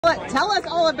Tell us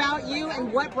all about you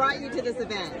and what brought you to this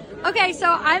event. Okay, so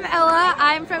I'm Ella.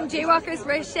 I'm from Jaywalkers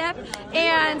Worship,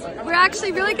 and we're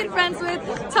actually really good friends with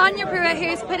Tanya Pruitt,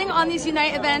 who's putting on these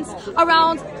Unite events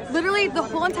around literally the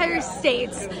whole entire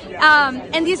states.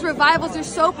 And these revivals are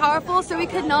so powerful, so we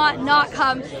could not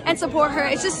come and support her.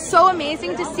 It's just so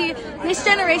amazing to see this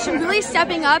generation really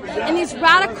stepping up in these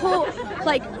radical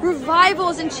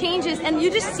revivals and changes, and you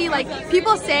just see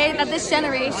people say that this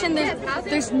generation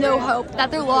there's no hope, that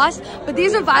they're lost, but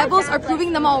these revivals are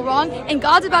proving them all wrong, and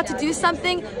God's about to do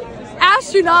something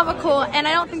astronomical, and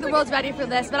I don't think the world's ready for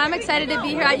this, but I'm excited to be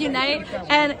here at Unite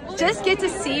and just get to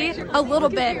see a little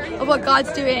bit of what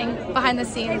God's doing behind the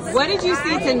scenes. What did you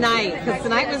see tonight? Because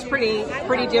tonight was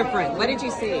pretty different. What did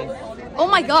you see? Oh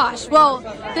my gosh, well,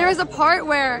 there was a part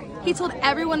where he told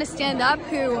everyone to stand up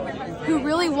who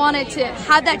really wanted to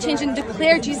have that change and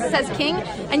declare Jesus as King,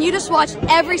 and you just watched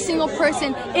every single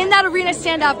person in that arena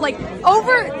stand up,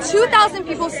 over 2,000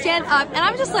 people stand up, and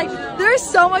I'm just there's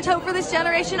so much hope for this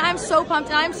generation. I'm so pumped,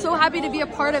 and I'm so happy to be a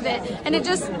part of it and to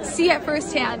just see it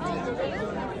firsthand.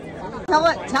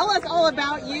 Tell us all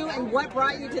about you and what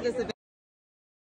brought you to this event.